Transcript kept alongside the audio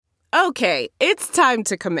Okay, it's time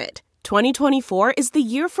to commit. 2024 is the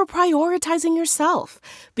year for prioritizing yourself.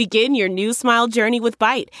 Begin your new smile journey with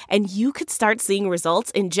Byte, and you could start seeing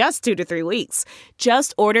results in just 2 to 3 weeks.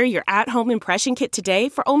 Just order your at-home impression kit today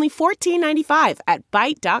for only $14.95 at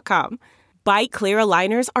Byte.com. Byte Clear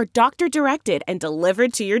aligners are doctor-directed and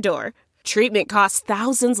delivered to your door. Treatment costs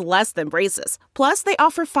thousands less than braces. Plus, they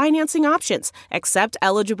offer financing options, accept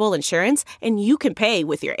eligible insurance, and you can pay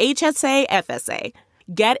with your HSA, FSA.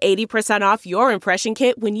 Get 80% off your impression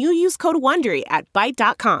kit when you use code WONDERY at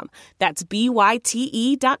Byte.com. That's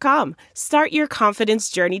BYTE.com. Start your confidence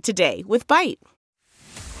journey today with Byte.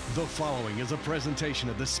 The following is a presentation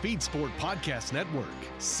of the Speed Sport Podcast Network,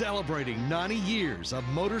 celebrating 90 years of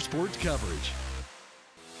motorsports coverage.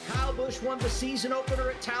 Kyle Busch won the season opener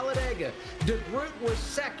at Talladega. DeGroot was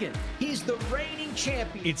second. He's the reigning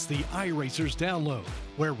champion. It's the iRacers Download,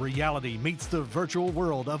 where reality meets the virtual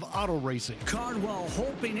world of auto racing. Cardwell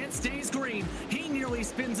hoping it stays green. He nearly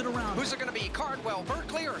spins it around. Who's it going to be, Cardwell,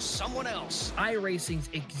 Berkeley, or someone else? iRacing's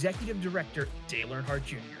executive director, Dale Earnhardt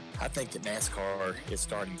Jr. I think that NASCAR is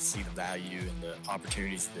starting to see the value and the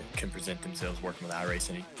opportunities that can present themselves working with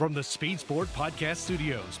iRacing. From the Speed Sport Podcast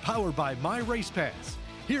Studios, powered by My Race Pass,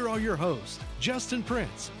 here are your hosts, Justin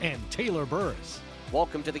Prince and Taylor Burris.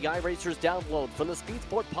 Welcome to the iRacers Download from the Speed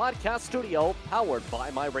Sport Podcast Studio, powered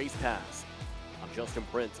by My Race Pass. I'm Justin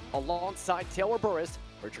Prince, alongside Taylor Burris,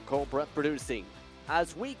 Richard Colbreth producing,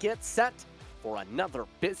 as we get set for another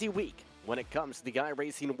busy week when it comes to the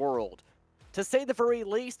iRacing world. To say the very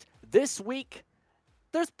least, this week,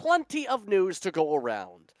 there's plenty of news to go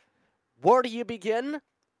around. Where do you begin?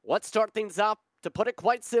 Let's start things up, to put it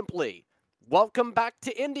quite simply. Welcome back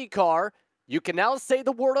to IndyCar. You can now say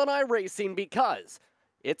the word on iRacing because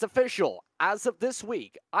it's official. As of this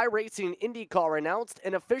week, iRacing and IndyCar announced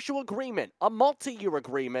an official agreement, a multi-year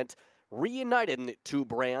agreement, reuniting the two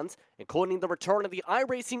brands, including the return of the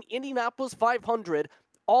iRacing Indianapolis 500,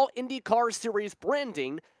 all IndyCar Series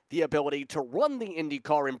branding, the ability to run the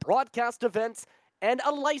IndyCar and broadcast events, and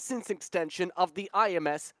a license extension of the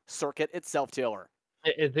IMS circuit itself, Taylor.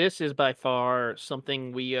 This is by far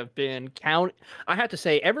something we have been I have to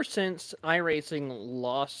say, ever since iRacing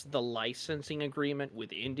lost the licensing agreement with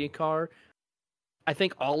IndyCar, I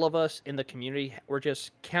think all of us in the community were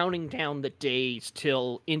just counting down the days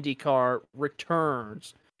till IndyCar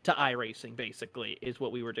returns to iRacing, basically, is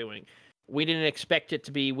what we were doing. We didn't expect it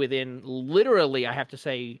to be within, literally, I have to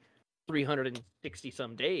say,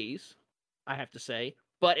 360-some days, I have to say.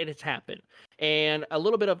 But it has happened. And a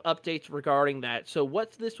little bit of updates regarding that. So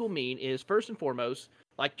what this will mean is, first and foremost,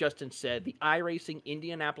 like Justin said, the iRacing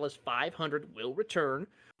Indianapolis 500 will return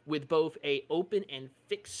with both a open and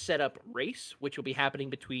fixed setup race, which will be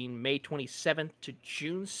happening between May 27th to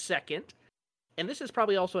June 2nd. And this is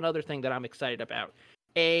probably also another thing that I'm excited about.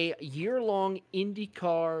 A year-long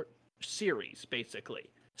IndyCar series,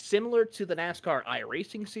 basically. Similar to the NASCAR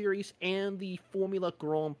iRacing series and the Formula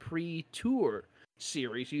Grand Prix Tour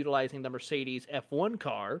series utilizing the Mercedes F1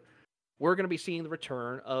 car, we're going to be seeing the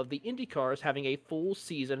return of the Indy cars having a full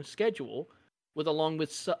season schedule, along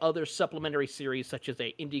with other supplementary series such as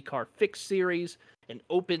a IndyCar Fixed series, an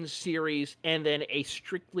Open series, and then a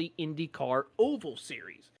strictly IndyCar Oval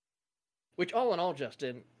series. Which all in all,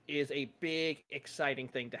 Justin, is a big, exciting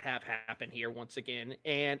thing to have happen here once again,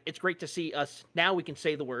 and it's great to see us, now we can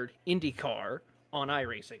say the word IndyCar on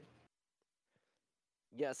iRacing.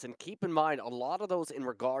 Yes, and keep in mind, a lot of those in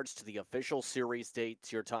regards to the official series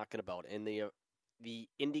dates you're talking about, and the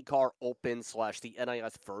IndyCar Open / the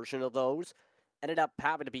NIS version of those, ended up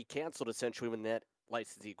having to be canceled essentially when that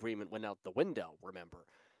licensing agreement went out the window, remember.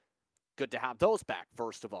 Good to have those back,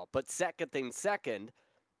 first of all. But second,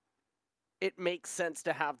 it makes sense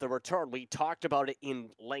to have the return. We talked about it in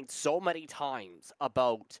length so many times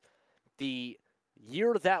about the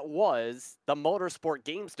year that was the Motorsport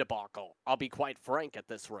Games debacle. I'll be quite frank at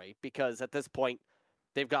this rate, because at this point,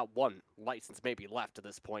 they've got one license maybe left at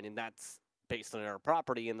this point, and that's based on their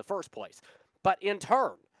property in the first place. But in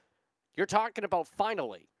turn, you're talking about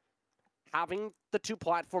finally having the two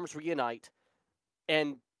platforms reunite,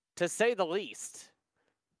 and to say the least,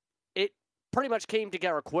 it pretty much came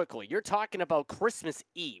together quickly. You're talking about Christmas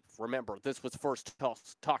Eve. Remember, this was first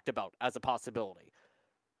talked about as a possibility.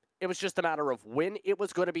 It was just a matter of when it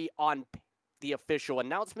was going to be on the official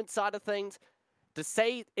announcement side of things. To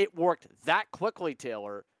say it worked that quickly,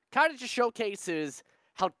 Taylor, kind of just showcases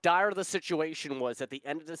how dire the situation was at the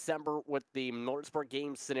end of December with the Motorsport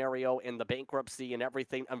Games scenario and the bankruptcy and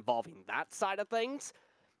everything involving that side of things,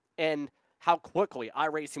 and how quickly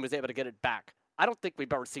iRacing was able to get it back. I don't think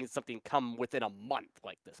we've ever seen something come within a month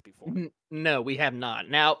like this before. No, we have not.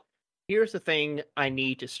 Now, Here's the thing I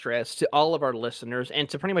need to stress to all of our listeners and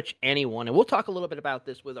to pretty much anyone, and we'll talk a little bit about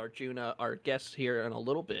this with Arjuna, our guest here, in a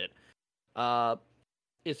little bit,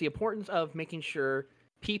 is the importance of making sure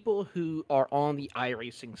people who are on the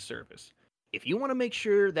iRacing service, if you want to make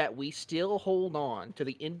sure that we still hold on to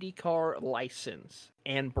the IndyCar license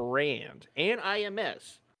and brand and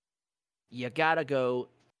IMS, you gotta go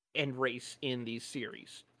and race in these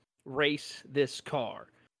series. Race this car.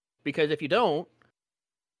 Because if you don't,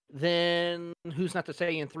 then who's not to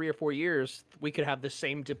say in 3 or 4 years we could have the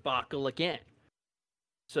same debacle again.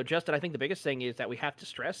 So, Justin, I think the biggest thing is that we have to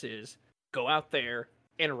stress is go out there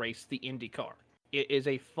and race the IndyCar. It is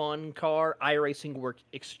a fun car. iRacing worked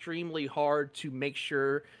extremely hard to make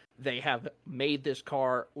sure they have made this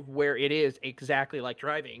car where it is exactly like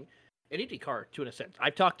driving an IndyCar to an sense.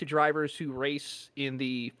 I've talked to drivers who race in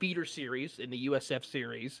the feeder series, in the USF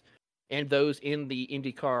series, and those in the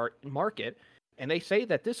IndyCar market, and they say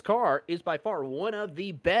that this car is by far one of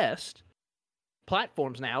the best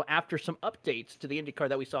platforms now after some updates to the IndyCar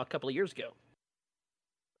that we saw a couple of years ago.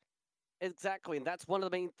 Exactly, and that's one of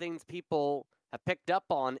the main things people have picked up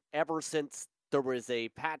on ever since there was a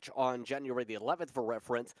patch on January the 11th, for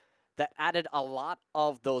reference, that added a lot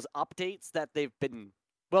of those updates that they've been,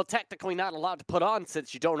 well, technically not allowed to put on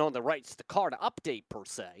since you don't own the rights to the car to update per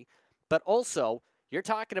se, but also you're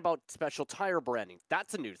talking about special tire branding.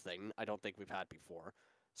 That's a new thing I don't think we've had before.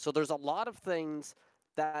 So there's a lot of things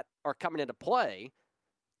that are coming into play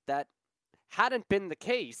that hadn't been the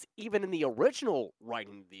case even in the original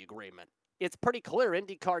writing of the agreement. It's pretty clear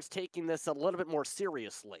IndyCar's taking this a little bit more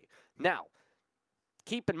seriously. Now,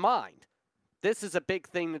 keep in mind, this is a big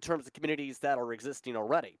thing in terms of communities that are existing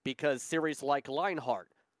already, because series like Lionheart,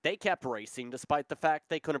 they kept racing despite the fact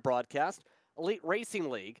they couldn't broadcast. Elite Racing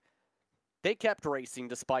League, they kept racing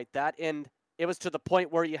despite that, and it was to the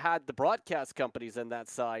point where you had the broadcast companies on that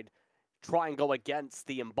side try and go against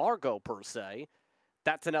the embargo per se.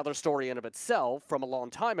 That's another story in of itself from a long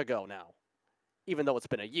time ago now, even though it's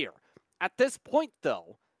been a year. At this point,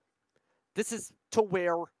 though, this is to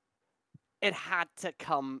where it had to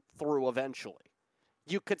come through eventually.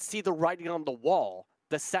 You could see the writing on the wall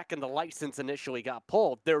the second the license initially got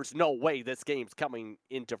pulled. There's no way this game's coming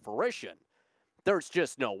into fruition. There's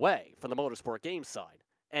just no way from the motorsport game side.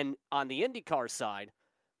 And on the IndyCar side,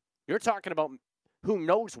 you're talking about who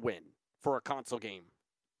knows when for a console game.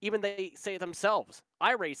 Even they say themselves,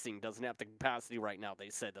 iRacing doesn't have the capacity right now, they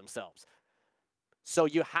said themselves. So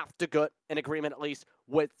you have to get an agreement at least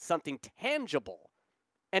with something tangible.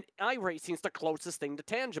 And iRacing's the closest thing to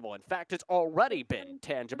tangible. In fact, it's already been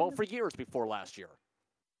tangible for years before last year.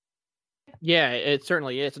 Yeah, it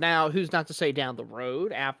certainly is. Now, who's not to say down the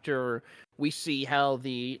road, after we see how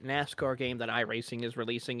the NASCAR game that iRacing is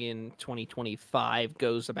releasing in 2025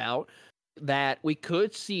 goes about, that we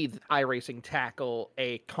could see iRacing tackle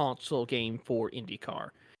a console game for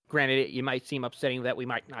IndyCar. Granted, you might seem upsetting that we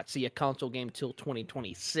might not see a console game till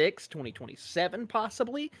 2026, 2027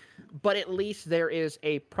 possibly, but at least there is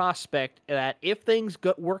a prospect that if things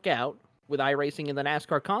work out with iRacing in the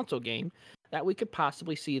NASCAR console game, that we could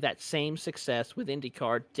possibly see that same success with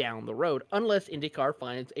IndyCar down the road, unless IndyCar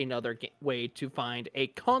finds another way to find a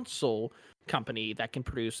console company that can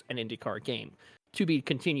produce an IndyCar game. To be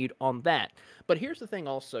continued on that. But here's the thing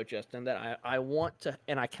also, Justin, that I want to,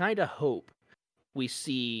 and I kind of hope we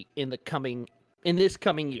see in this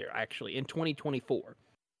coming year, actually, in 2024.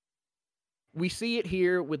 We see it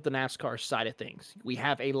here with the NASCAR side of things. We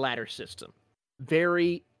have a ladder system.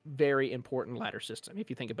 Very, very important ladder system, if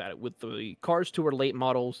you think about it. With the Cars Tour late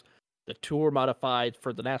models, the Tour modifieds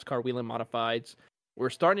for the NASCAR Whelen modifieds, we're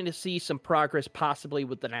starting to see some progress possibly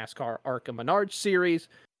with the NASCAR ARCA Menards series,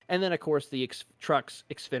 and then, of course, the Trucks,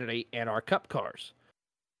 Xfinity, and our Cup cars.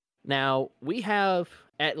 Now, we have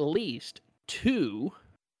at least 2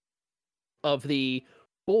 of the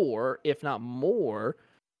 4, if not more,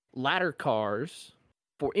 ladder cars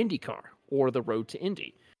for IndyCar or the Road to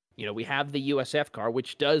Indy. You know, we have the USF car,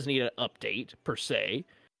 which does need an update per se,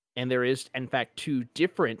 and there is, in fact, 2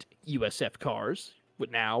 different USF cars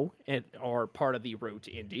now and are part of the Road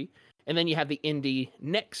to Indy. And then you have the Indy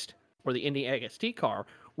Next, or the Indy XT car,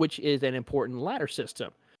 which is an important ladder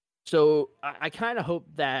system. So I kind of hope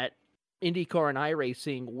that IndyCar and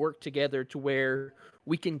iRacing work together to where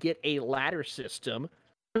we can get a ladder system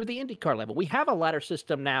for the IndyCar level. We have a ladder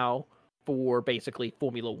system now for basically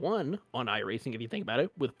Formula 1 on iRacing, if you think about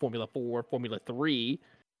it, with Formula 4, Formula 3,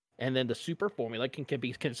 and then the Super Formula can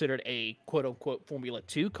be considered a quote-unquote Formula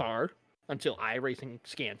 2 car until iRacing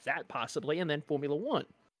scans that possibly, and then Formula 1.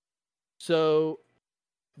 So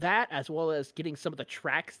that, as well as getting some of the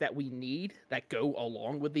tracks that we need that go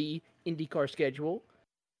along with the IndyCar schedule,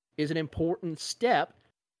 is an important step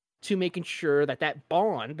to making sure that that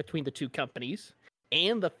bond between the two companies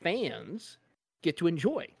and the fans get to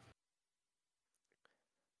enjoy.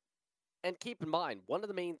 And keep in mind, one of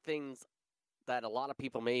the main things that a lot of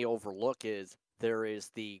people may overlook is there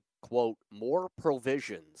is the, quote, more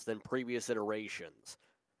provisions than previous iterations.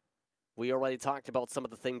 We already talked about some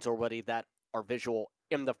of the things already that are visual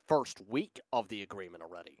in the first week of the agreement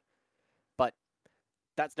already. But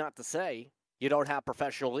that's not to say you don't have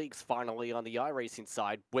professional leagues finally on the iRacing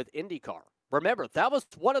side with IndyCar. Remember, that was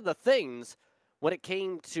one of the things when it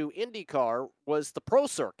came to IndyCar was the pro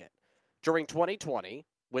circuit during 2020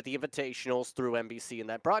 with the invitationals through NBC and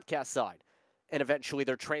that broadcast side. And eventually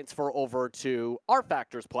their transfer over to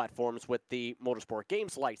R-Factor's platforms with the Motorsport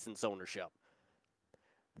Games license ownership.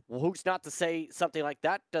 Well, who's not to say something like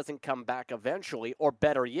that doesn't come back eventually, or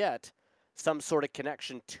better yet, some sort of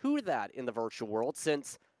connection to that in the virtual world,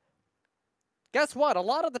 since guess what? A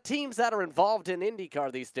lot of the teams that are involved in IndyCar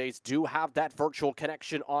these days do have that virtual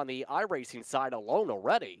connection on the iRacing side alone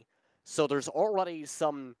already. So there's already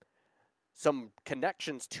some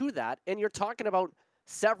connections to that, and you're talking about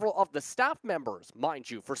several of the staff members, mind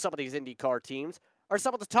you, for some of these IndyCar teams, are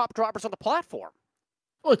some of the top drivers on the platform.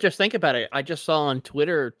 Well, just think about it. I just saw on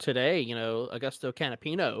Twitter today, Augusto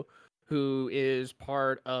Canapino, who is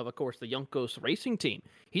part of course, the Juncos racing team.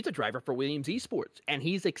 He's a driver for Williams Esports, and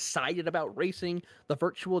he's excited about racing the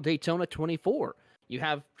virtual Daytona 24. You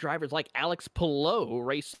have drivers like Alex Palou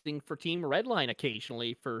racing for Team Redline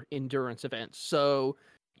occasionally for endurance events. So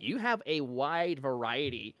you have a wide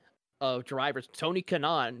variety of drivers. Tony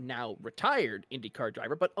Kanaan, now retired IndyCar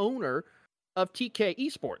driver, but owner of TK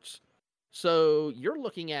Esports. So you're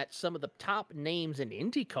looking at some of the top names in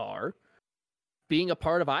IndyCar being a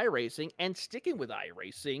part of iRacing and sticking with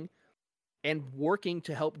iRacing and working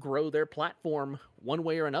to help grow their platform one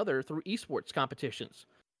way or another through esports competitions.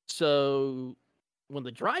 So when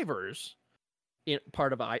the drivers,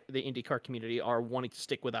 part of the IndyCar community, are wanting to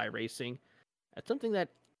stick with iRacing, that's something that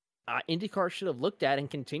IndyCar should have looked at and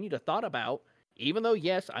continued to thought about, even though,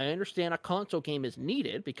 yes, I understand a console game is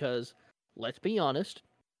needed because, let's be honest,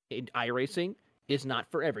 iRacing is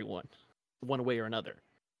not for everyone, one way or another.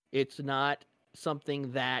 It's not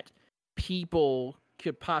something that people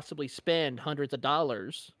could possibly spend hundreds of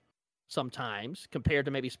dollars sometimes, compared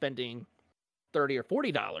to maybe spending $30 or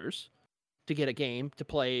 $40 to get a game to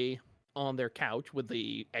play on their couch with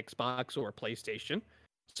the Xbox or PlayStation.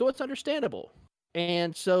 So it's understandable.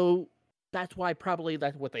 And so that's why probably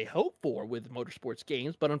that's what they hope for with Motorsports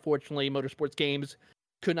Games. But unfortunately, Motorsports Games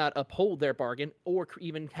could not uphold their bargain or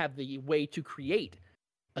even have the way to create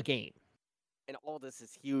a game. And all this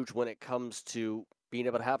is huge when it comes to being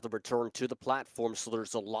able to have the return to the platform. So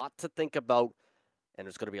there's a lot to think about, and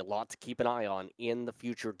there's going to be a lot to keep an eye on in the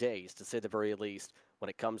future days, to say the very least, when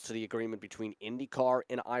it comes to the agreement between IndyCar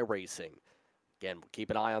and iRacing. Again, we'll keep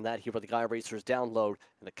an eye on that here with the iRacers download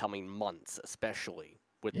in the coming months, especially.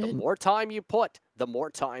 With the more time you put, the more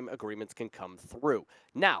time agreements can come through.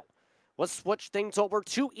 Now, let's switch things over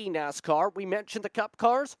to eNASCAR. We mentioned the Cup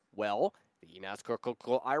cars. Well, the eNASCAR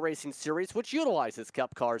Coca-Cola iRacing Series, which utilizes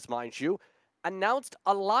Cup cars, mind you, announced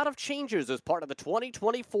a lot of changes as part of the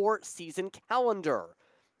 2024 season calendar.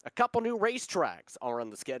 A couple new racetracks are on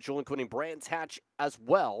the schedule, including Brands Hatch as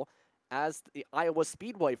well as the Iowa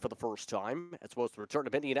Speedway for the first time, as well as the return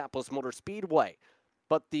of Indianapolis Motor Speedway.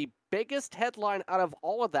 But the biggest headline out of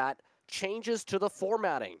all of that, changes to the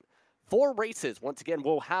formatting. 4 races, once again,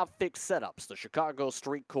 will have fixed setups. The Chicago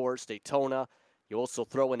Street Course, Daytona. You also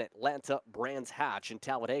throw in Atlanta, Brands Hatch, and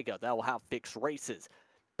Talladega. That will have fixed races.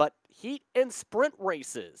 But heat and sprint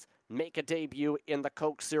races make a debut in the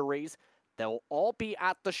Coke Series. They'll all be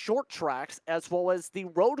at the short tracks as well as the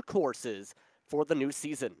road courses for the new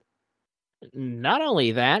season. Not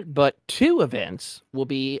only that, but 2 events will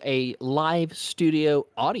be a live studio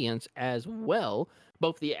audience as well.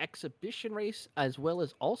 Both the exhibition race as well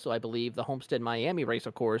as also, I believe, the Homestead Miami race,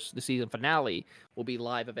 of course, the season finale will be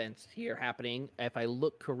live events here happening. If I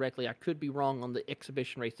look correctly, I could be wrong on the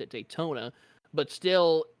exhibition race at Daytona, but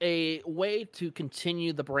still a way to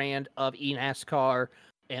continue the brand of eNASCAR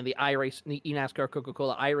and the eNASCAR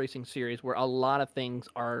Coca-Cola iRacing Series, where a lot of things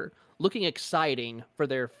are looking exciting for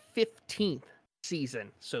their 15th season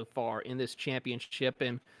so far in this championship.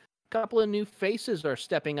 And a couple of new faces are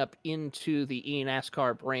stepping up into the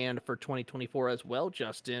eNASCAR brand for 2024 as well,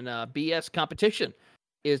 Justin. BS Competition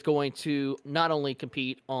is going to not only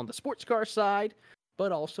compete on the sports car side,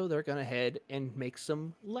 but also they're going to head and make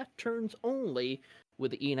some left turns only with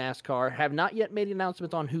the eNASCAR. Have not yet made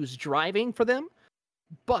announcements on who's driving for them,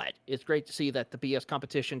 but it's great to see that the BS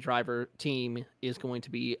Competition driver team is going to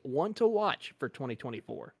be one to watch for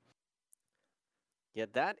 2024. Yeah,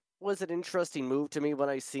 that was an interesting move to me when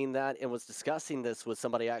I seen that and was discussing this with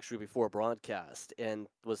somebody actually before broadcast and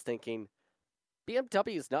was thinking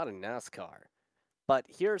BMW is not a NASCAR. But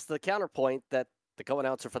here's the counterpoint that the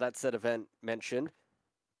co-announcer for that said event mentioned.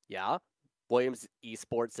 Yeah, Williams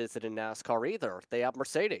Esports isn't in NASCAR either. They have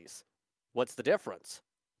Mercedes. What's the difference?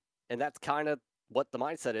 And that's kind of what the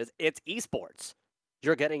mindset is. It's esports.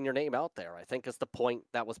 You're getting your name out there, I think is the point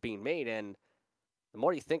that was being made. And the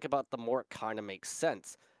more you think about it, the more it kind of makes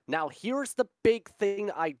sense. Now, here's the big thing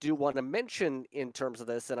I do want to mention in terms of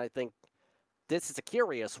this, and I think this is a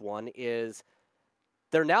curious one, is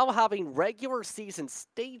they're now having regular season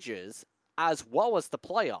stages as well as the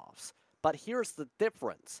playoffs. But here's the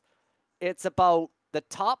difference. It's about the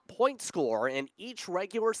top point scorer in each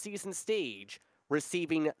regular season stage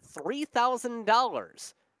receiving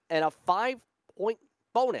 $3,000 and a 5-point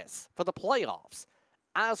bonus for the playoffs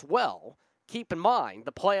as well. Keep in mind,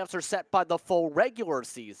 the playoffs are set by the full regular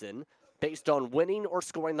season based on winning or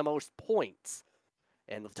scoring the most points.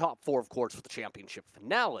 And the top four, of course, for the championship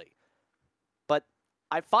finale. But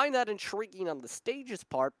I find that intriguing on the stages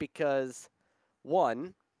part because,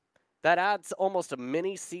 one, that adds almost a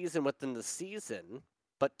mini season within the season.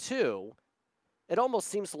 But two, it almost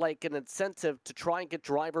seems like an incentive to try and get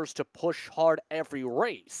drivers to push hard every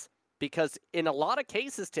race. Because in a lot of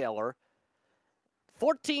cases, Taylor,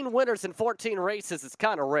 14 winners in 14 races is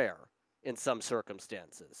kind of rare in some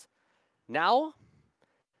circumstances. Now,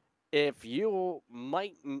 if you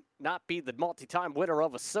might not be the multi-time winner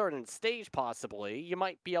of a certain stage, possibly, you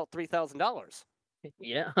might be out $3,000.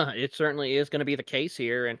 Yeah, it certainly is going to be the case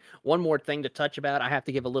here. And one more thing to touch about, I have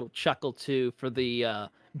to give a little chuckle to for the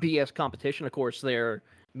BS competition. Of course, their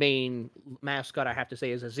main mascot, I have to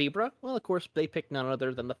say, is a zebra. Well, of course, they picked none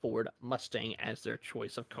other than the Ford Mustang as their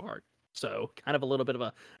choice of car. So kind of a little bit of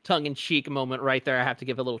a tongue-in-cheek moment right there. I have to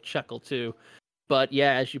give a little chuckle to. But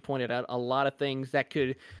yeah, as you pointed out, a lot of things that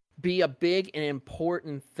could be a big and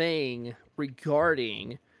important thing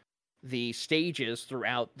regarding the stages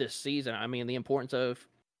throughout this season. I mean, the importance of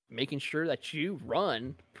making sure that you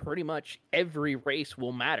run pretty much every race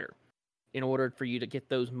will matter in order for you to get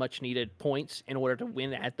those much needed points in order to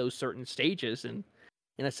win at those certain stages and,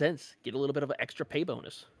 in a sense, get a little bit of an extra pay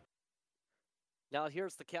bonus. Now,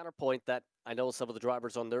 here's the counterpoint that I know some of the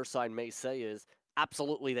drivers on their side may say is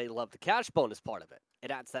absolutely they love the cash bonus part of it.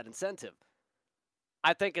 It adds that incentive.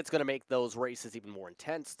 I think it's going to make those races even more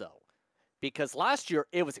intense, though, because last year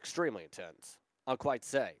it was extremely intense, I'll quite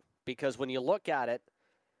say, because when you look at it,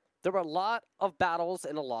 there were a lot of battles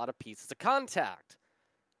and a lot of pieces of contact.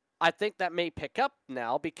 I think that may pick up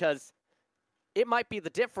now because it might be the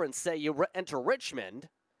difference, say you enter Richmond,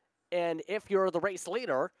 and if you're the race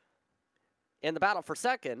leader in the battle for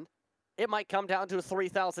second, it might come down to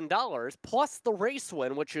 $3,000 plus the race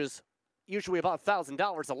win, which is usually about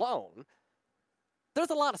 $1,000 alone.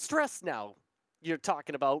 There's a lot of stress now you're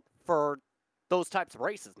talking about for those types of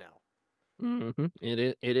races now. Mm-hmm.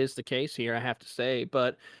 It is the case here, I have to say.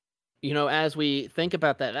 But, you know, as we think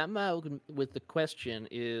about that, with the question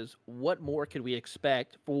is, what more could we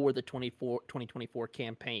expect for the 2024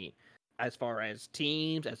 campaign? As far as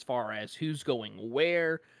teams, as far as who's going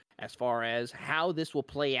where, as far as how this will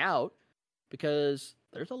play out, because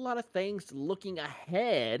there's a lot of things looking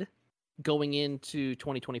ahead going into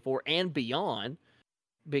 2024 and beyond.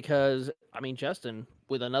 Because, I mean, Justin,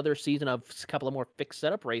 with another season of a couple of more fixed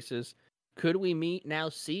setup races, could we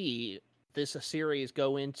see this series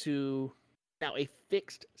go into now a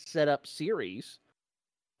fixed setup series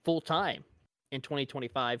full time in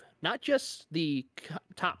 2025? Not just the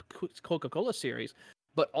top Coca-Cola series,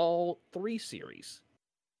 but all three series.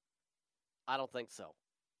 I don't think so,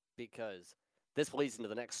 because this leads into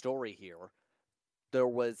the next story here. There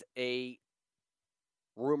was a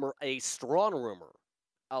strong rumor,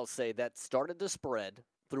 I'll say, that started to spread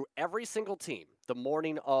through every single team the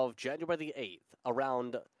morning of January the 8th,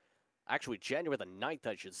 January the 9th,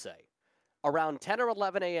 I should say, around 10 or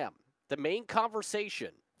 11 a.m. The main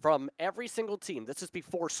conversation from every single team, this is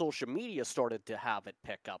before social media started to have it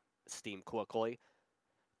pick up steam quickly,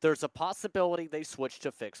 there's a possibility they switch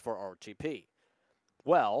to fixed for RTP.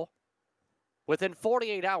 Well, within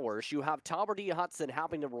 48 hours, you have Talbot D. Hudson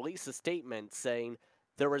having to release a statement saying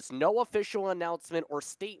there is no official announcement or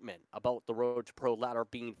statement about the Road to Pro ladder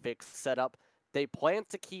being fixed set up. They plan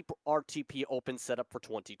to keep RTP open set up for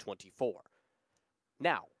 2024.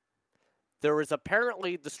 Now, there is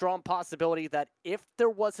apparently the strong possibility that if there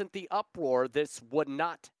wasn't the uproar, this would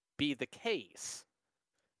not be the case.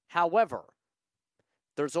 However,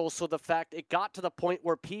 there's also the fact it got to the point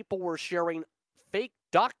where people were sharing fake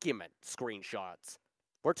document screenshots.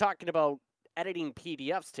 We're talking about editing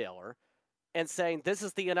PDFs, Taylor, and saying, this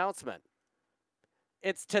is the announcement.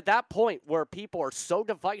 It's to that point where people are so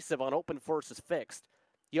divisive on open versus fixed.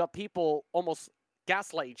 You have people almost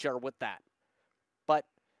gaslight each other with that. But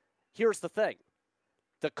here's the thing.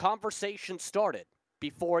 The conversation started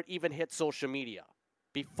before it even hit social media,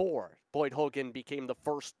 before Boyd Hogan became the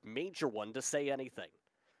first major one to say anything.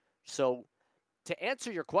 So, to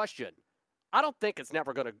answer your question, I don't think it's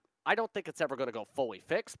ever going to go fully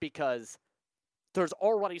fixed because there's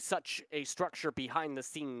already such a structure behind the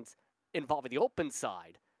scenes involving the open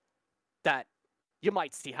side that you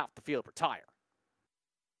might see half the field retire.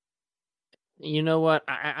 You know what?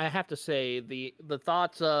 I have to say the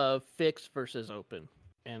thoughts of fixed versus open,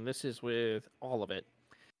 and this is with all of it.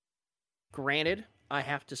 Granted, I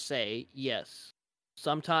have to say, yes,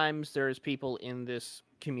 sometimes there's people in this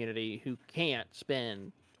community who can't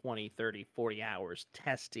spend 20, 30, 40 hours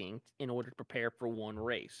testing in order to prepare for one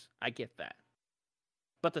race. I get that.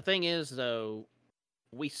 But the thing is, though,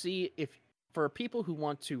 we see if for people who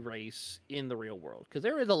want to race in the real world, because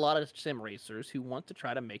there is a lot of sim racers who want to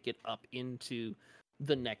try to make it up into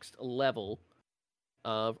the next level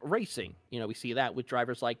of racing. You know, we see that with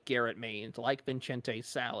drivers like Garrett Maines, like Vincente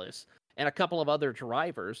Salas, and a couple of other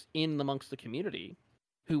drivers in amongst the community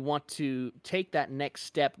who want to take that next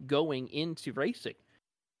step going into racing.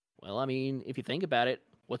 Well, I mean, if you think about it,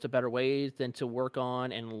 what's a better way than to work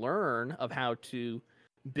on and learn of how to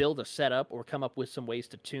build a setup or come up with some ways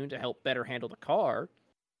to tune to help better handle the car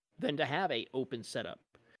than to have a open setup.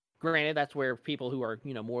 Granted, that's where people who are,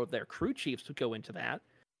 more of their crew chiefs would go into that,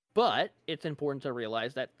 but it's important to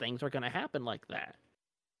realize that things are going to happen like that.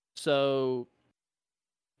 So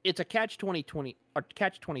it's a catch-20 or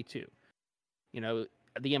catch-22.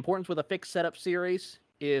 The importance with a fixed setup series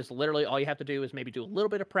is literally all you have to do is maybe do a little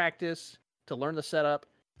bit of practice to learn the setup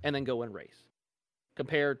and then go and race.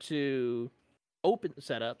 Compared to open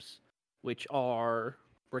setups, which are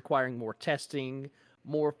requiring more testing,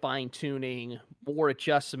 more fine-tuning, more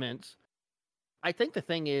adjustments. I think the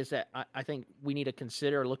thing is that I think we need to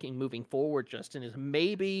consider moving forward, Justin, is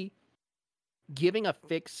maybe giving a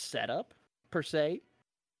fixed setup, per se,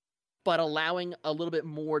 but allowing a little bit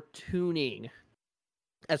more tuning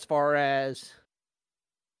as far as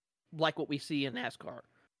like what we see in NASCAR.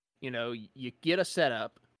 You get a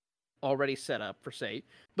setup already set up, per se,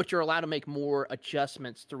 but you're allowed to make more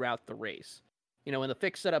adjustments throughout the race. In the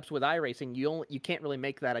fixed setups with iRacing, you can't really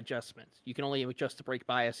make that adjustments. You can only adjust the brake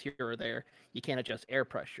bias here or there. You can't adjust air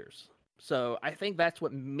pressures. So I think that's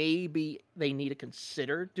what maybe they need to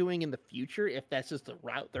consider doing in the future if this is the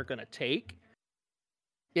route they're going to take.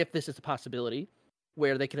 If this is a possibility,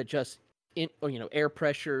 where they can adjust air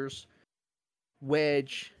pressures,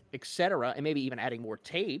 wedge, etc., and maybe even adding more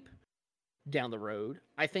tape down the road.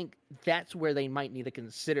 I think that's where they might need to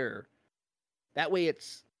consider. That way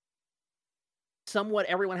it's somewhat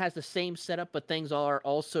everyone has the same setup, but things are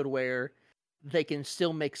also to where they can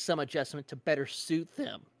still make some adjustment to better suit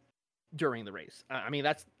them during the race. I mean,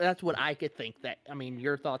 that's what I could think.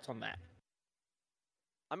 Your thoughts on that?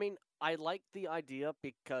 I like the idea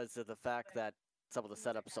because of the fact that some of the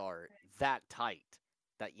setups are that tight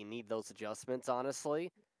that you need those adjustments,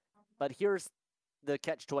 honestly. But here's the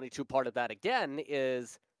catch-22 part of that again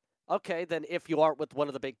is, okay, then if you aren't with one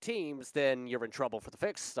of the big teams, then you're in trouble for the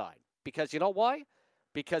fixed side. Because you know why?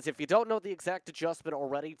 Because if you don't know the exact adjustment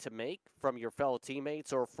already to make from your fellow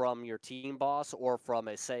teammates or from your team boss or from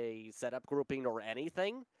a, say, setup grouping or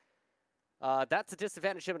anything, that's a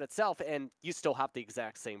disadvantage in itself, and you still have the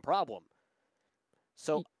exact same problem.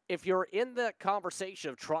 So if you're in the conversation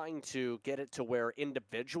of trying to get it to where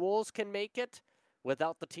individuals can make it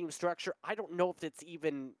without the team structure, I don't know if it's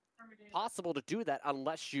even possible to do that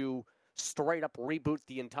unless you straight up reboot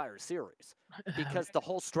the entire series. Because the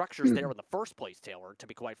whole structure's there in the first place, Taylor, to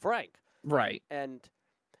be quite frank. Right. And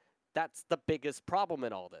that's the biggest problem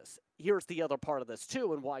in all this. Here's the other part of this,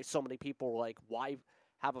 too, and why so many people are like, why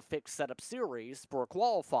have a fixed setup series for a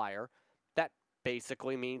qualifier? That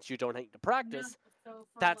basically means you don't need to practice.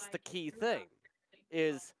 That's the key thing,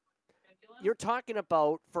 is you're talking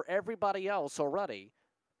about, for everybody else already,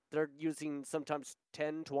 they're using sometimes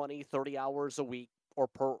 10, 20, 30 hours a week or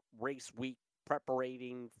per race week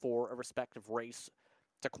preparing for a respective race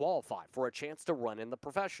to qualify for a chance to run in the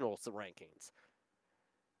professionals rankings.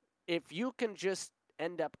 If you can just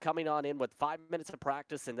end up coming on in with 5 minutes of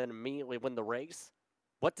practice and then immediately win the race,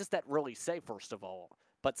 what does that really say, first of all?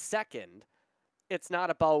 But second, it's not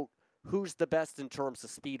about who's the best in terms of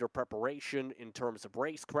speed or preparation, in terms of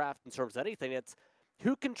racecraft, in terms of anything. It's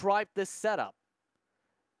who can drive this setup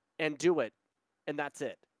and do it, and that's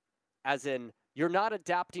it. As in, you're not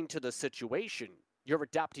adapting to the situation. You're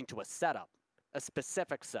adapting to a setup, a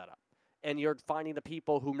specific setup. and you're finding the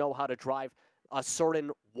people who know how to drive a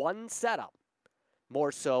certain one setup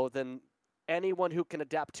more so than anyone who can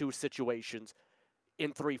adapt to situations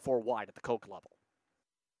in 3-4 wide at the Coke level.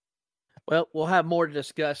 Well, we'll have more to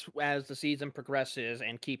discuss as the season progresses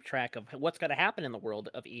and keep track of what's going to happen in the world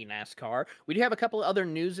of eNASCAR. We do have a couple of other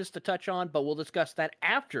newses to touch on, but we'll discuss that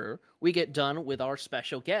after we get done with our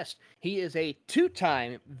special guest. He is a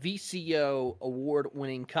two-time VCO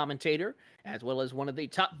award-winning commentator, as well as one of the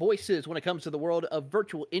top voices when it comes to the world of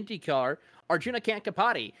virtual IndyCar, Arjuna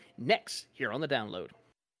Kankipati, next here on The Download.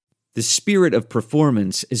 The spirit of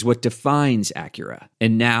performance is what defines Acura,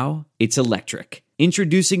 and now it's electric.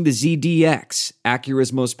 Introducing the ZDX,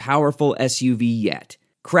 Acura's most powerful SUV yet.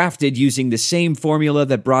 Crafted using the same formula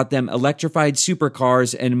that brought them electrified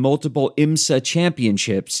supercars and multiple IMSA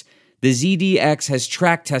championships, the ZDX has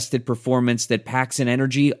track-tested performance that packs an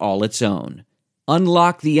energy all its own.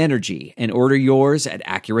 Unlock the energy and order yours at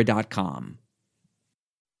Acura.com.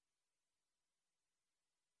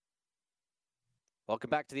 Welcome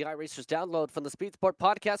back to the iRacers Download from the Speed Sport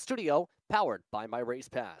Podcast Studio, powered by My Race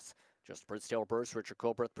Pass. Just Prince Taylor Burst, Richard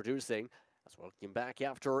Colbreth producing. As we welcome back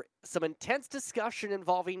after some intense discussion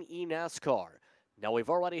involving eNASCAR. Now, we've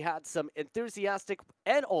already had some enthusiastic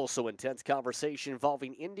and also intense conversation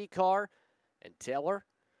involving IndyCar. And Taylor,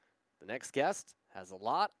 the next guest, has a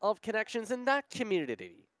lot of connections in that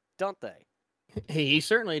community, don't they? He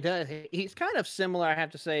certainly does. He's kind of similar, I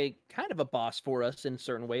have to say, kind of a boss for us in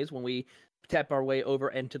certain ways when we tap our way over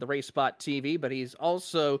into the Race Spot TV, but he's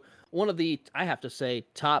also one of the, I have to say,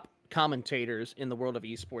 top commentators in the world of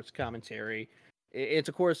esports commentary. It's,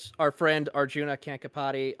 of course, our friend Arjuna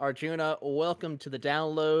Kankipati. Arjuna, welcome to the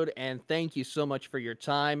Download, and thank you so much for your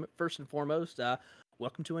time. First and foremost,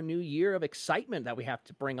 welcome to a new year of excitement that we have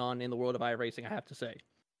to bring on in the world of iRacing, I have to say.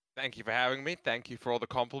 Thank you for having me. Thank you for all the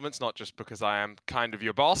compliments, not just because I am kind of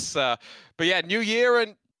your boss. But yeah, new year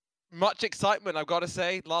and much excitement, I've got to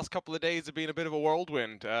say. Last couple of days have been a bit of a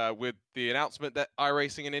whirlwind with the announcement that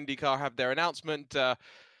iRacing and IndyCar have their announcement.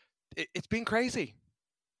 It's been crazy.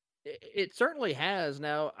 It certainly has.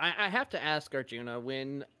 Now, I have to ask Arjuna,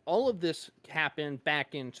 when all of this happened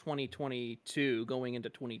back in 2022, going into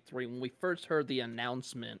 23, when we first heard the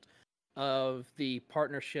announcement of the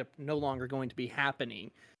partnership no longer going to be happening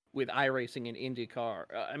with iRacing and IndyCar,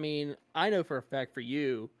 I mean, I know for a fact for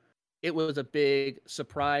you, it was a big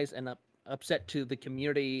surprise and upset to the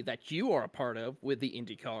community that you are a part of with the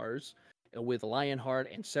IndyCars, with Lionheart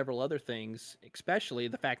and several other things, especially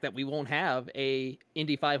the fact that we won't have a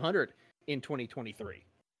Indy 500 in 2023.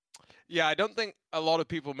 Yeah, I don't think a lot of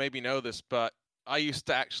people maybe know this, but I used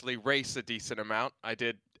to actually race a decent amount. I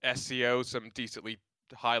did SEO, some decently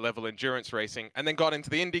high-level endurance racing, and then got into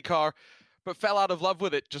the IndyCar, but fell out of love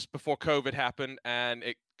with it just before COVID happened, and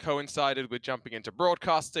it coincided with jumping into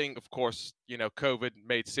broadcasting. Of course, you know, COVID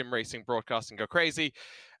made sim racing broadcasting go crazy.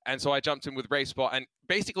 And so I jumped in with RaceSpot, and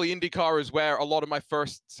basically IndyCar is where a lot of my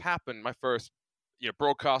firsts happened. My first,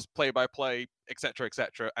 broadcast, play-by-play, et cetera, et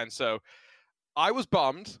cetera. And so I was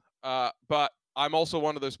bummed, but I'm also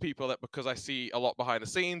one of those people that, because I see a lot behind the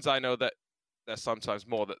scenes, I know that there's sometimes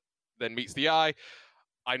more than meets the eye.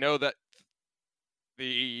 I know that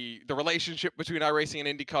the relationship between iRacing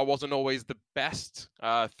and IndyCar wasn't always the best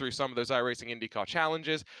through some of those iRacing IndyCar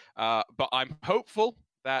challenges, but I'm hopeful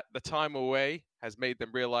that the time away has made them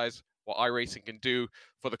realize what iRacing can do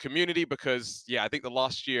for the community, because, I think the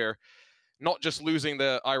last year, not just losing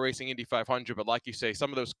the iRacing Indy 500, but like you say,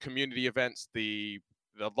 some of those community events, the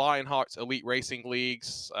Lionhearts Elite Racing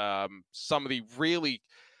Leagues, some of the really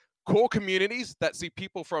core communities that see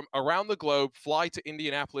people from around the globe fly to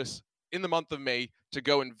Indianapolis in the month of May to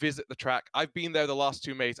go and visit the track. I've been there the last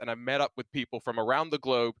 2 Mays, and I've met up with people from around the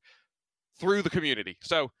globe through the community.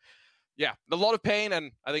 So, a lot of pain,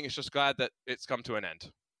 and I think it's just glad that it's come to an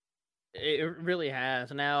end. It really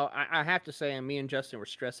has. Now, I have to say, and me and Justin were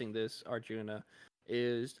stressing this, Arjuna,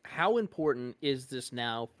 is how important is this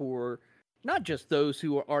now for not just those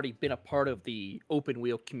who have already been a part of the open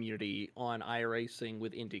wheel community on iRacing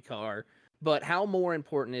with IndyCar, but how more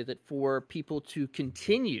important is it for people to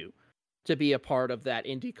continue to be a part of that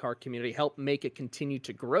IndyCar community, help make it continue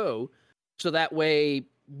to grow, so that way,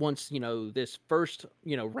 once, this first,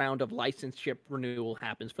 round of licenseship renewal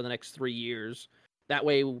happens for the next 3 years, that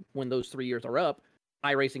way, when those 3 years are up,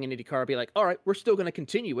 iRacing and IndyCar be like, all right, we're still going to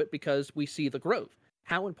continue it because we see the growth.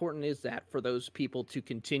 How important is that for those people to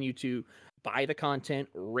continue to buy the content,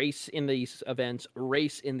 race in these events,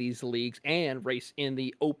 race in these leagues, and race in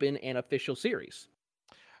the open and official series?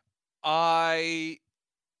 I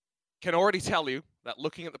can already tell you that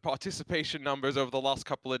looking at the participation numbers over the last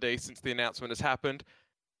couple of days since the announcement has happened,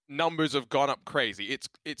 numbers have gone up crazy.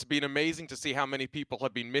 It's been amazing to see how many people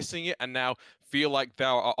have been missing it and now feel like there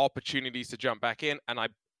are opportunities to jump back in. And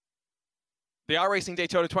the iRacing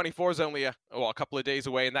Daytona 24 is only a couple of days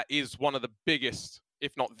away, and that is one of the biggest,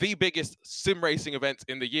 if not the biggest, sim racing events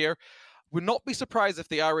in the year. Would not be surprised if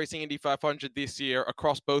the iRacing Indy 500 this year,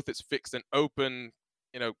 across both its fixed and open,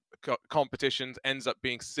 competitions, ends up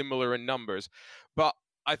being similar in numbers. But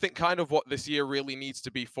I think kind of what this year really needs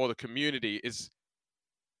to be for the community is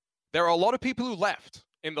there are a lot of people who left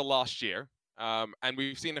in the last year. And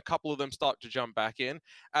we've seen a couple of them start to jump back in.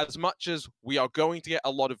 As much as we are going to get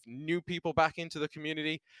a lot of new people back into the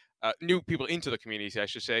community, I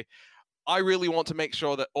should say, I really want to make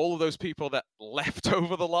sure that all of those people that left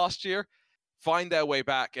over the last year find their way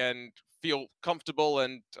back and feel comfortable.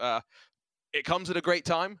 And it comes at a great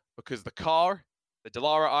time because the car, the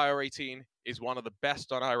Dallara IR18, is one of the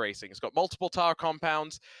best on iRacing. It's got multiple tire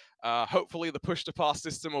compounds. Hopefully the push-to-pass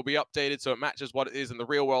system will be updated so it matches what it is in the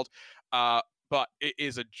real world. But it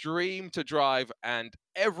is a dream to drive, and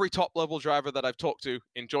every top-level driver that I've talked to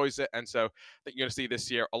enjoys it. And so I think you're going to see this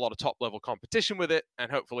year a lot of top-level competition with it, and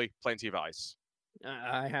hopefully plenty of eyes.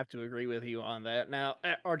 I have to agree with you on that. Now,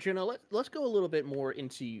 Arjuna, let's go a little bit more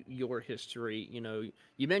into your history.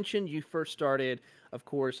 You mentioned you first started, of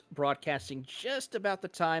course, broadcasting just about the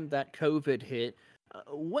time that COVID hit.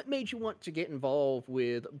 What made you want to get involved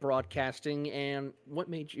with broadcasting, and what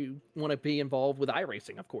made you want to be involved with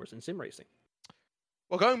iRacing, of course, and sim racing?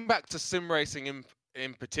 Well, going back to sim racing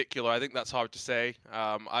in particular, I think that's hard to say.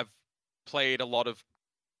 I've played a lot of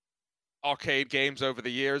arcade games over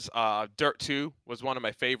the years. Dirt 2 was one of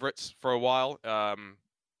my favorites for a while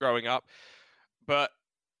growing up. But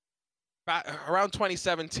back around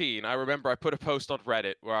 2017, I remember I put a post on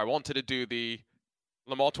Reddit where I wanted to do the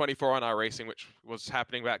Le Mans 24 on iRacing, which was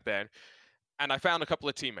happening back then. And I found a couple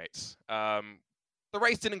of teammates. The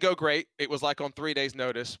race didn't go great. It was like on 3 days'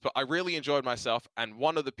 notice, but I really enjoyed myself. And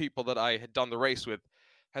one of the people that I had done the race with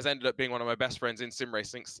has ended up being one of my best friends in sim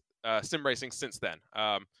racing since then.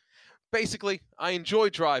 Basically, I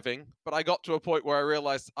enjoyed driving, but I got to a point where I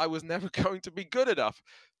realized I was never going to be good enough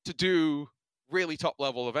to do really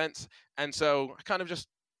top-level events. And so I kind of just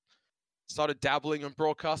started dabbling in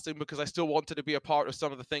broadcasting because I still wanted to be a part of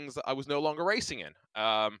some of the things that I was no longer racing in.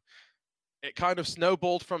 It kind of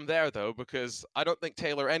snowballed from there, though, because I don't think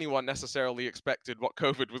Taylor, anyone necessarily expected what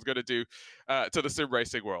COVID was going to do to the sim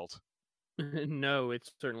racing world. No, it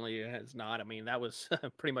certainly has not. I mean, that was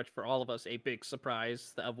pretty much for all of us a big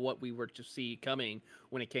surprise of what we were to see coming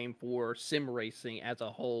when it came for sim racing as a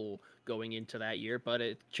whole going into that year. But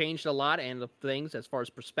it changed a lot, and the things as far as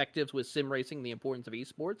perspectives with sim racing, the importance of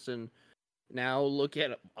esports, and now look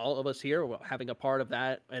at all of us here having a part of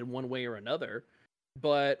that in one way or another.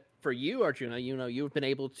 But for you, Arjuna, you've been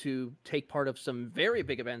able to take part of some very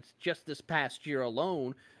big events just this past year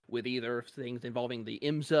alone, with either things involving the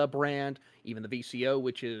IMSA brand, even the VCO,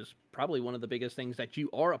 which is probably one of the biggest things that you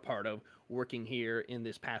are a part of working here in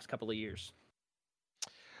this past couple of years.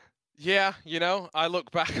 Yeah, I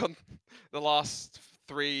look back on the last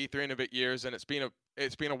three and a bit years, and it's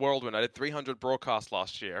been a whirlwind. I did 300 broadcasts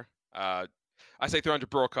last year. I say 300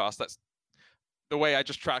 broadcasts. That's the way I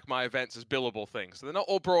just track my events as billable things. So they're not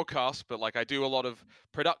all broadcasts, but like I do a lot of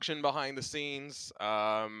production behind the scenes.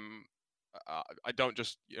 I don't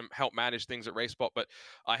just help manage things at RaceSpot, but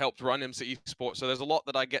I helped run IMSA Esports. So there's a lot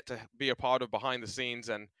that I get to be a part of behind the scenes.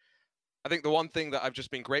 And I think the one thing that I've just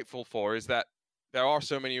been grateful for is that there are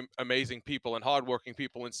so many amazing people and hardworking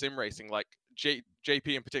people in sim racing, like JP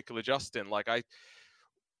in particular, Justin.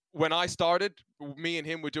 When I started, me and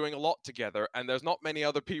him were doing a lot together, and there's not many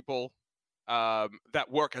other people that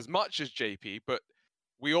work as much as JP, but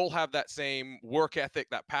we all have that same work ethic,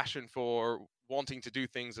 that passion for wanting to do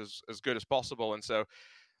things as good as possible. And so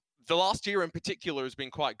the last year in particular has been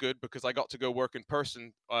quite good because I got to go work in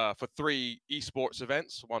person for 3 esports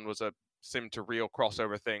events. One was a sim to real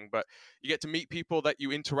crossover thing, but you get to meet people that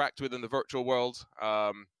you interact with in the virtual world.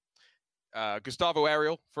 Gustavo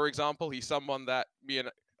Ariel, for example, he's someone that me and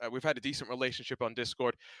we've had a decent relationship on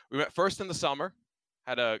Discord. We met first in the summer,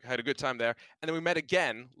 had a good time there, and then we met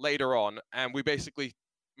again later on, and we basically,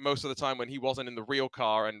 most of the time when he wasn't in the real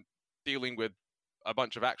car and dealing with a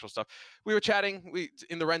bunch of actual stuff, we were chatting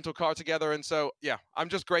in the rental car together. And so yeah, I'm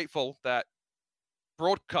just grateful that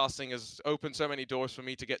broadcasting has opened so many doors for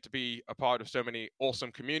me to get to be a part of so many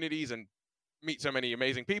awesome communities and meet so many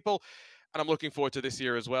amazing people. And I'm looking forward to this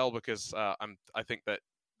year as well, because I think that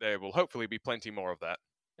there will hopefully be plenty more of that.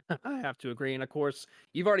 I have to agree. And of course,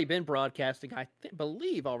 you've already been broadcasting, I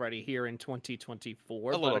believe, already here in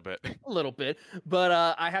 2024. A little bit. A little bit. But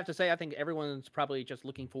I have to say, I think everyone's probably just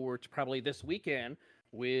looking forward to probably this weekend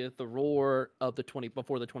with the roar of the 20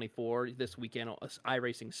 before the 24 this weekend,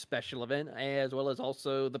 iRacing special event, as well as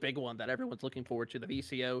also the big one that everyone's looking forward to, the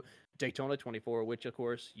VCO Daytona 24, which of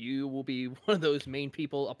course you will be one of those main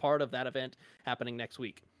people a part of that event happening next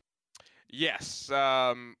week. Yes.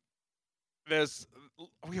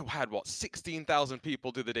 We had 16,000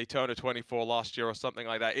 people do the Daytona 24 last year or something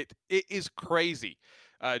like that. It is crazy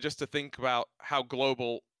just to think about how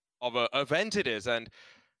global of an event it is. And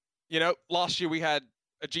last year we had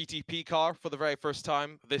a GTP car for the very first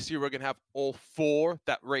time. This year we're going to have all 4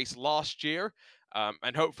 that raced last year.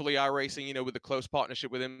 And hopefully iRacing, with a close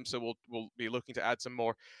partnership with him, so we'll be looking to add some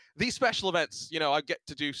more. These special events, I get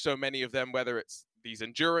to do so many of them, whether it's these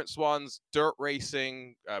endurance ones, dirt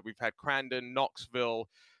racing, we've had Crandon, Knoxville,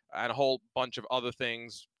 and a whole bunch of other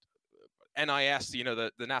things. NIS,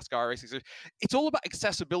 the NASCAR racing series. It's all about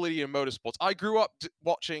accessibility in motorsports. I grew up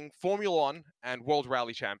watching Formula One and World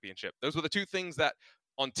Rally Championship. Those were the 2 things that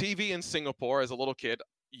on TV in Singapore as a little kid,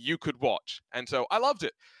 you could watch. And so I loved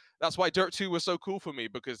it. That's why Dirt 2 was so cool for me,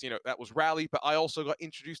 because, that was rally, but I also got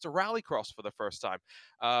introduced to rallycross for the first time.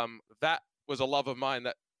 That was a love of mine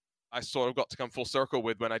that I sort of got to come full circle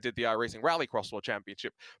with when I did the iRacing Rallycross World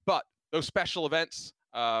Championship. But those special events,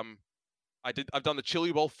 I've done the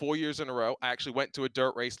Chili Bowl 4 years in a row. I actually went to a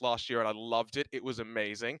dirt race last year and I loved it. It was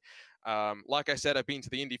amazing. Like I said, I've been to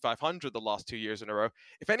the Indy 500 the last 2 years in a row.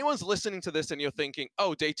 If anyone's listening to this and you're thinking,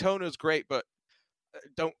 oh, Daytona's great, but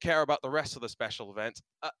don't care about the rest of the special events,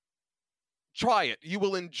 try it. You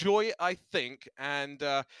will enjoy it, I think. And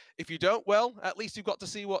if you don't, well, at least you've got to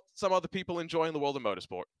see what some other people enjoy in the world of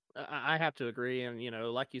motorsport. I have to agree. And,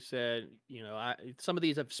 like you said, some of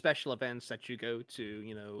these special events that you go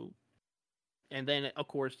to, and then, of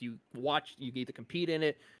course, you either compete in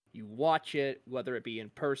it, you watch it, whether it be in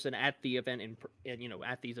person at the event,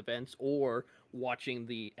 at these events, or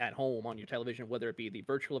watching at home on your television, whether it be the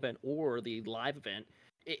virtual event or the live event.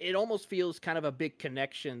 It almost feels kind of a big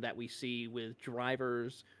connection that we see with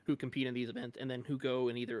drivers who compete in these events and then who go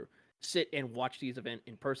and either sit and watch these events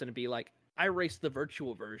in person and be like, I raced the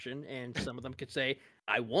virtual version, and some of them could say,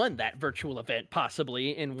 I won that virtual event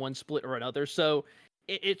possibly in one split or another. So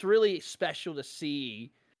it's really special to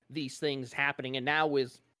see these things happening. And now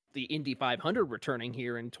with the Indy 500 returning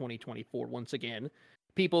here in 2024, once again,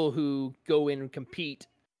 people who go in and compete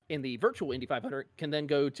in the virtual Indy 500 can then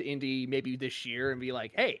go to Indy maybe this year and be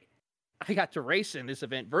like, hey, I got to race in this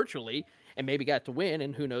event virtually and maybe got to win.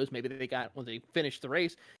 And who knows, maybe when they finished the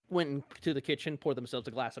race, went to the kitchen, poured themselves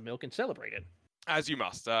a glass of milk and celebrated. As you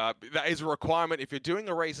must. That is a requirement. If you're doing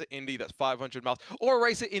a race at Indy that's 500 miles, or a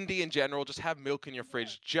race at Indy in general, just have milk in your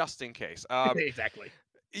fridge just in case. Exactly.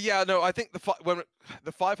 Yeah, no, I think the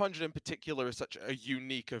 500 in particular is such a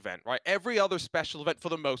unique event, right? Every other special event, for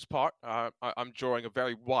the most part, I'm drawing a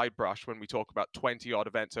very wide brush when we talk about 20-odd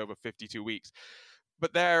events over 52 weeks.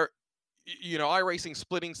 But iRacing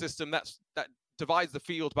splitting system, that divides the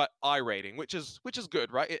field by iRating, which is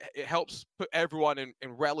good, right? It helps put everyone in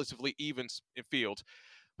relatively even field.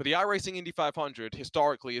 But the iRacing Indy 500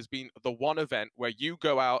 historically has been the one event where you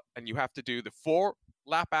go out and you have to do the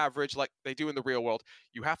 4-lap average like they do in the real world.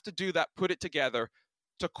 You have to do that, put it together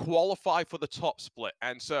to qualify for the top split.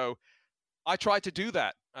 And so I tried to do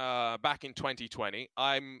that back in 2020.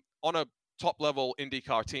 I'm on a top-level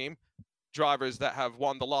IndyCar team, drivers that have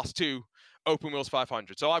won the last 2 Open Wheels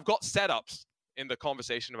 500. So I've got setups in the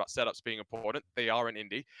conversation about setups being important. They are in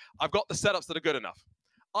Indy. I've got the setups that are good enough.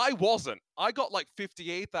 I wasn't. I got like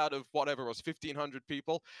 58th out of whatever it was, 1,500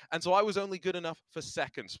 people. And so I was only good enough for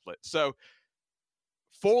second split. So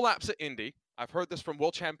 4 laps at Indy, I've heard this from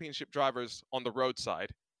World Championship drivers on the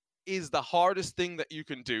roadside, is the hardest thing that you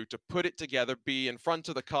can do to put it together, be in front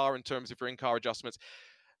of the car in terms of your in-car adjustments.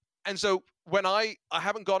 And so when I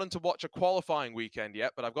haven't gotten to watch a qualifying weekend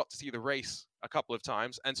yet, but I've got to see the race a couple of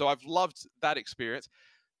times. And so I've loved that experience.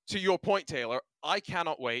 To your point, Taylor, I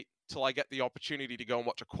cannot wait till I get the opportunity to go and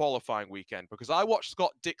watch a qualifying weekend, because I watched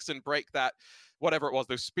Scott Dixon break that, whatever it was,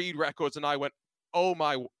 those speed records. And I went, oh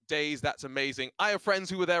my days, that's amazing. I have friends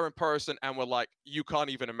who were there in person and were like, you can't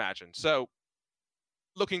even imagine. So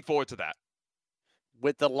looking forward to that.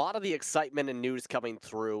 With a lot of the excitement and news coming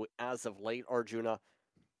through as of late, Arjuna,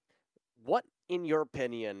 what, in your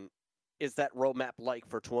opinion, is that roadmap like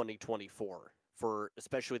for 2024, for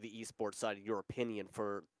especially the esports side, in your opinion,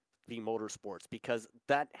 for the motorsports? Because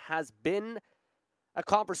that has been a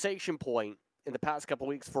conversation point in the past couple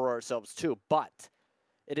weeks for ourselves too, but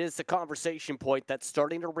it is a conversation point that's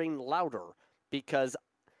starting to ring louder, because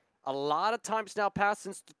a lot of times now passed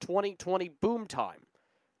since the 2020 boom time.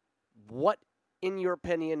 What, in your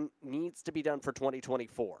opinion, needs to be done for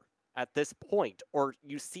 2024 at this point, or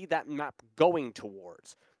you see that map going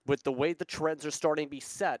towards with the way the trends are starting to be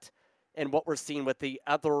set and what we're seeing with the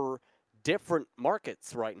other different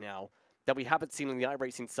markets right now that we haven't seen on the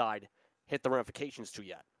iRacing side hit the ramifications to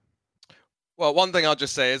yet? Well, one thing I'll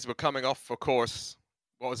just say is we're coming off, of course,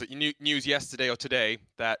 what was it, news yesterday or today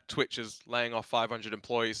that Twitch is laying off 500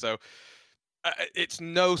 employees. So it's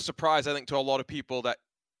no surprise, I think, to a lot of people that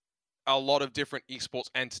a lot of different esports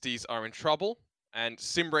entities are in trouble. And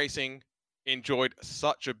sim racing enjoyed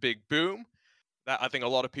such a big boom that I think a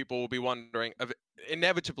lot of people will be wondering,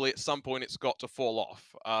 inevitably at some point it's got to fall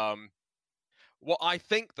off. What I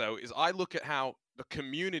think, though, is I look at how the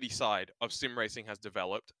community side of sim racing has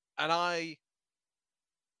developed, and I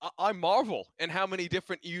marvel in how many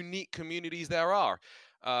different unique communities there are.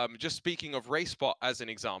 Just speaking of RaceBot as an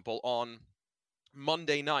example, on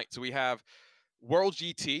Monday nights we have World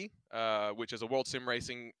GT, which is a world sim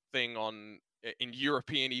racing thing in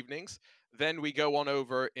European evenings. Then we go on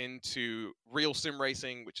over into Real Sim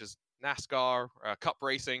Racing, which is NASCAR, Cup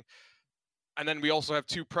Racing. And then we also have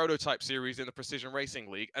 2 prototype series in the Precision Racing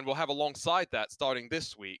League. And we'll have alongside that, starting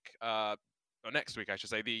this week, or next week, I should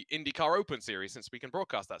say, the IndyCar Open Series, since we can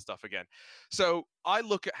broadcast that stuff again. So I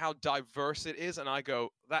look at how diverse it is, and I go,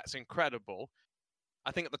 that's incredible.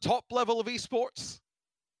 I think at the top level of esports,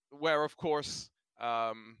 where, of course,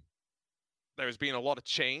 there's been a lot of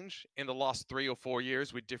change in the last 3 or 4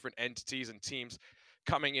 years with different entities and teams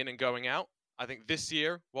coming in and going out. I think this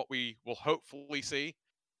year, what we will hopefully see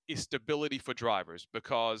is stability for drivers,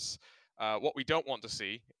 because what we don't want to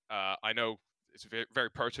see, I know it's very,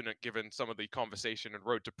 very pertinent given some of the conversation in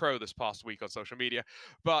Road to Pro this past week on social media,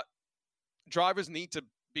 but drivers need to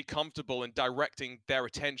be comfortable in directing their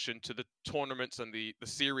attention to the tournaments and the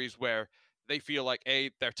series where they feel like,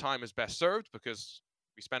 their time is best served, because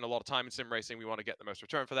we spend a lot of time in sim racing. We want to get the most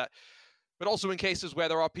return for that. But also in cases where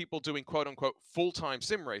there are people doing quote unquote full-time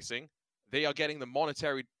sim racing, they are getting the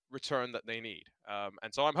monetary return that they need.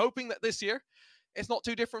 And so I'm hoping that this year it's not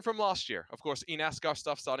too different from last year. Of course, eNASCAR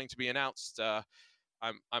stuff starting to be announced.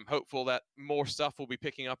 I'm hopeful that more stuff will be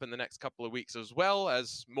picking up in the next couple of weeks, as well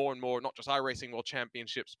as more and more, not just iRacing World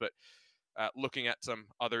Championships, but looking at some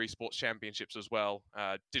other esports championships as well.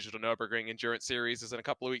 Digital Nürburgring Endurance Series is in a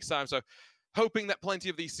couple of weeks' time. So hoping that plenty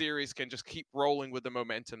of these series can just keep rolling with the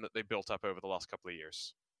momentum that they built up over the last couple of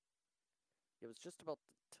years. It was just about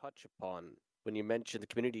to touch upon when you mentioned the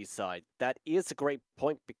community side. That is a great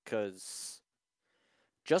point, because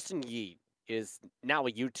Justin Yee is now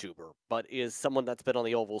a YouTuber, but is someone that's been on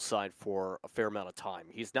the oval side for a fair amount of time.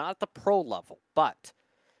 He's not at the pro level, but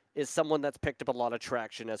is someone that's picked up a lot of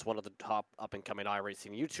traction as one of the top up-and-coming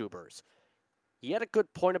iRacing YouTubers. He had a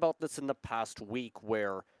good point about this in the past week,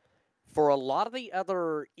 where for a lot of the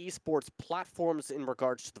other esports platforms in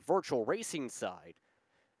regards to the virtual racing side,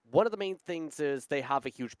 one of the main things is they have a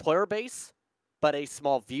huge player base, but a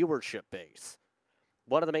small viewership base.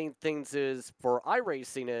 One of the main things is for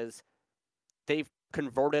iRacing is they've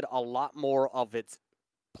converted a lot more of its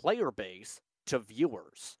player base to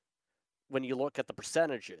viewers. When you look at the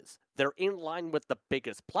percentages, they're in line with the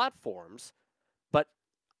biggest platforms, but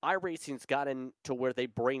iRacing's gotten to where they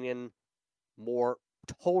bring in more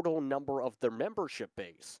total number of their membership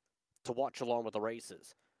base to watch along with the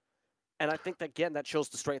races. And I think that, again, that shows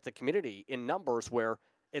the strength of the community in numbers, where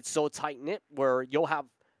it's so tight-knit, where you'll have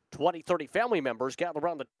 20, 30 family members gather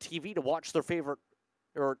around the TV to watch their favorite,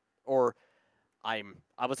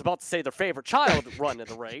 I was about to say their favorite child run in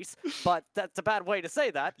the race, but that's a bad way to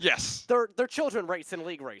say that. Yes. Their children race in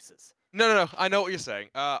league races. No. I know what you're saying.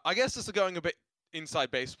 I guess this is going a bit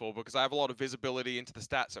inside baseball, because I have a lot of visibility into the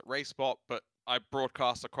stats at RaceBot, but I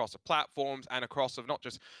broadcast across the platforms and across of not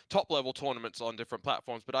just top-level tournaments on different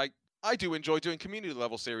platforms, but I do enjoy doing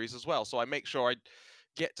community-level series as well, so I make sure I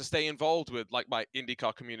get to stay involved with my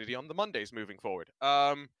IndyCar community on the Mondays moving forward.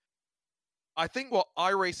 I think what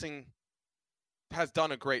iRacing has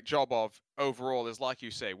done a great job of overall is, like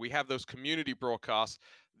you say, we have those community broadcasts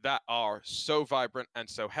that are so vibrant and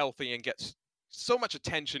so healthy and gets so much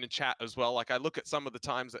attention in chat as well. Like, I look at some of the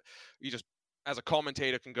times that you just, as a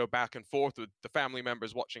commentator, can go back and forth with the family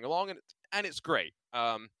members watching along, and it's great.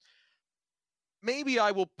 Maybe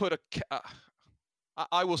I will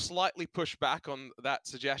I will slightly push back on that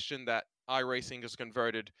suggestion that iRacing has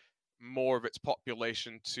converted more of its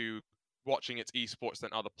population to watching its esports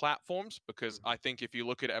than other platforms, because I think if you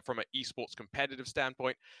look at it from an esports competitive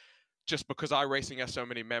standpoint, just because iRacing has so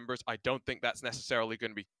many members, I don't think that's necessarily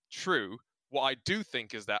going to be true. What I do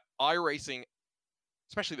think is that iRacing,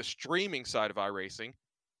 especially the streaming side of iRacing,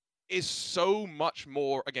 is so much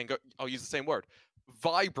more, again, I'll use the same word,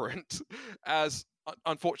 vibrant as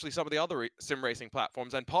unfortunately, some of the other sim racing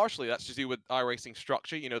platforms, and partially that's to do with iRacing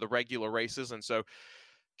structure, the regular races. And so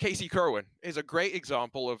Casey Kerwin is a great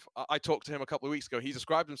example of, I talked to him a couple of weeks ago. He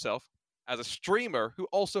described himself as a streamer who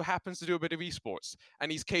also happens to do a bit of esports,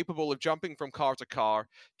 and he's capable of jumping from car to car,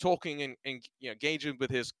 talking and engaging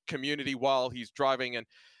with his community while he's driving. And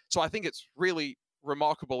so I think it's really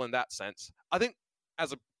remarkable in that sense. I think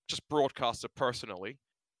as a just broadcaster personally,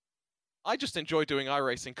 I just enjoy doing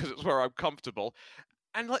iRacing because it's where I'm comfortable.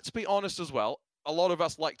 And let's be honest as well, a lot of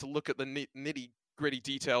us like to look at the nitty-gritty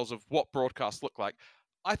details of what broadcasts look like.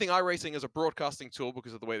 I think iRacing is a broadcasting tool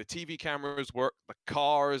because of the way the TV cameras work, the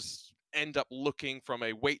cars end up looking from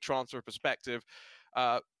a weight transfer perspective.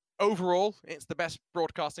 Overall, it's the best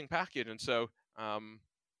broadcasting package. And so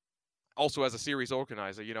also as a series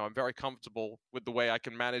organizer, I'm very comfortable with the way I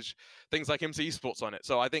can manage things like IMSA Esports on it.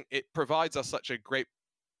 So I think it provides us such a great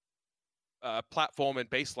platform and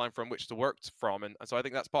baseline from which to work from. And so I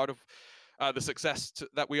think that's part of the success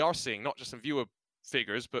that we are seeing, not just in viewer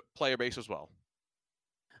figures, but player base as well.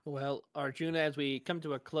 Well, Arjuna, as we come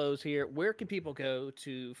to a close here, where can people go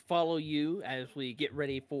to follow you as we get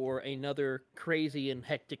ready for another crazy and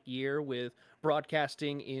hectic year with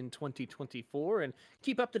broadcasting in 2024 and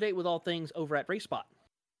keep up to date with all things over at RaceSpot?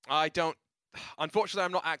 Unfortunately,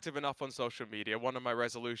 I'm not active enough on social media. One of my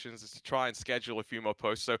resolutions is to try and schedule a few more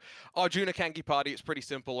posts. So Arjuna Kankipati, it's pretty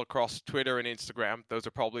simple across Twitter and Instagram. Those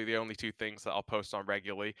are probably the only two things that I'll post on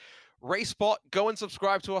regularly. RaceSpot, go and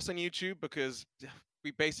subscribe to us on YouTube because we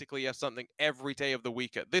basically have something every day of the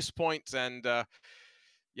week at this point. And the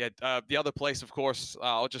other place, of course,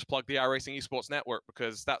 I'll just plug the iRacing Esports Network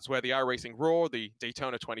because that's where the iRacing Roar, the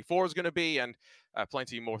Daytona 24 is going to be, and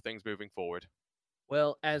plenty more things moving forward.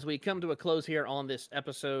 Well, as we come to a close here on this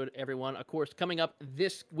episode, everyone, of course, coming up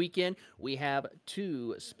this weekend, we have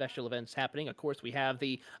two special events happening. Of course, we have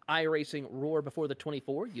the iRacing Roar Before the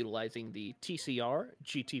 24, utilizing the TCR,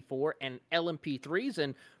 GT4, and LMP3s.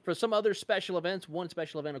 And for some other special events, one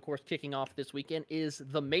special event, of course, kicking off this weekend is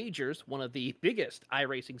the Majors, one of the biggest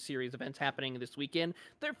iRacing series events happening this weekend.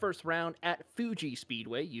 Their first round at Fuji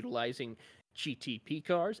Speedway, utilizing GTP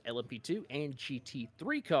cars, LMP2, and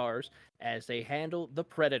GT3 cars as they handle the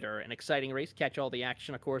Predator. An exciting race. Catch all the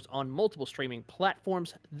action, of course, on multiple streaming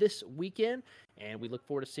platforms this weekend. And we look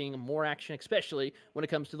forward to seeing more action, especially when it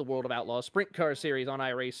comes to the World of Outlaws Sprint Car Series on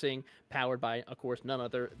iRacing, powered by, of course, none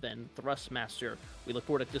other than Thrustmaster. We look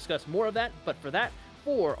forward to discuss more of that, but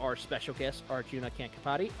for our special guest, Arjuna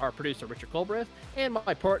Kankipati, our producer, Richard Colbreth, and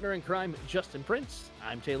my partner in crime, Justin Prince,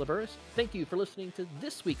 I'm Taylor Burris. Thank you for listening to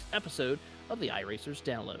this week's episode of the iRacers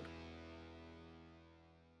Download.